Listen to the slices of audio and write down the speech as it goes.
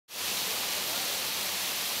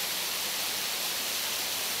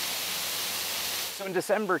So in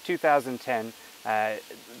December 2010,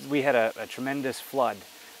 we had a tremendous flood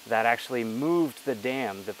that actually moved the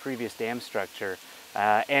dam, the previous dam structure,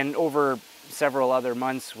 and over several other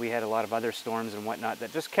months we had a lot of other storms and whatnot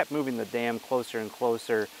that just kept moving the dam closer and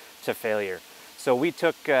closer to failure. So we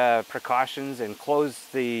took precautions and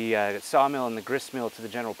closed the sawmill and the gristmill to the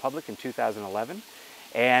general public in 2011,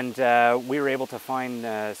 and we were able to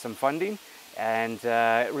find some funding and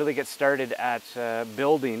really get started at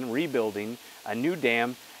rebuilding a new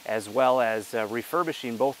dam, as well as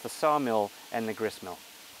refurbishing both the sawmill and the gristmill.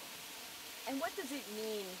 And what does it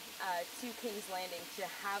mean to Kings Landing to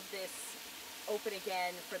have this open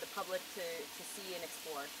again for the public to see and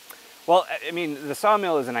explore? Well, I mean, the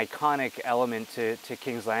sawmill is an iconic element to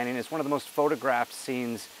Kings Landing. It's one of the most photographed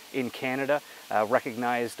scenes in Canada,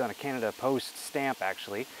 recognized on a Canada Post stamp,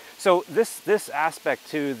 actually. So this aspect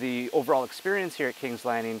to the overall experience here at Kings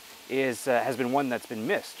Landing has been one that's been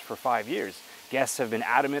missed for 5 years. Guests have been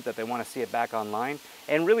adamant that they want to see it back online,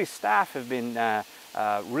 and really staff have been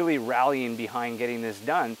really rallying behind getting this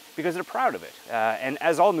done because they're proud of it. And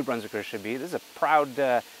as all New Brunswickers should be, this is a proud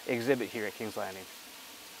exhibit here at Kings Landing.